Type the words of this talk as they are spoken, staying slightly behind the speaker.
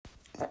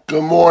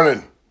Good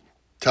morning.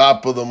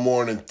 Top of the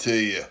morning to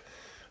you.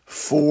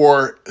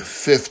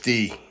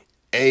 4:50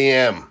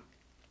 a.m.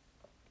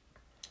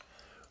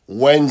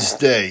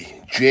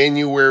 Wednesday,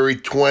 January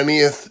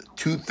 20th,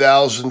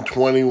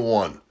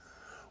 2021.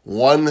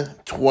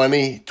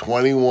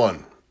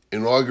 1/20/21.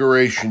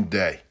 Inauguration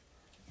Day.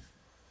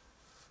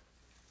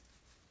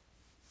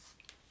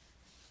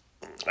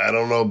 I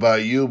don't know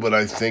about you, but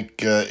I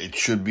think it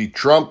should be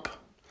Trump.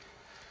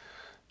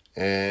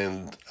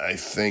 And I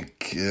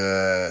think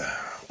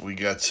we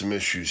got some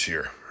issues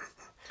here.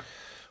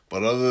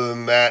 But other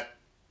than that,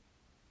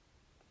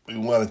 we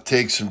want to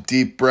take some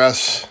deep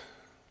breaths.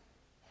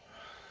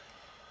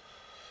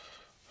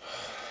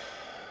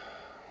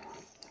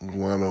 We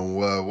want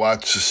to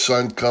watch the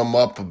sun come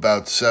up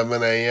about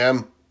 7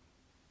 a.m.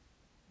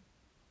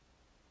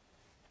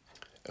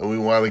 And we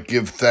want to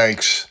give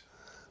thanks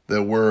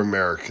that we're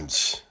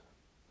Americans.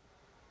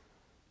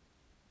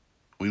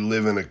 We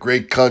live in a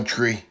great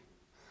country.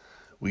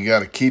 We got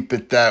to keep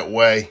it that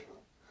way.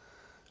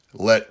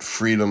 Let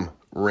freedom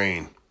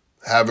reign.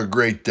 Have a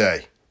great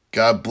day.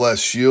 God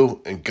bless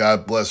you and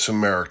God bless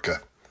America.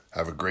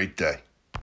 Have a great day.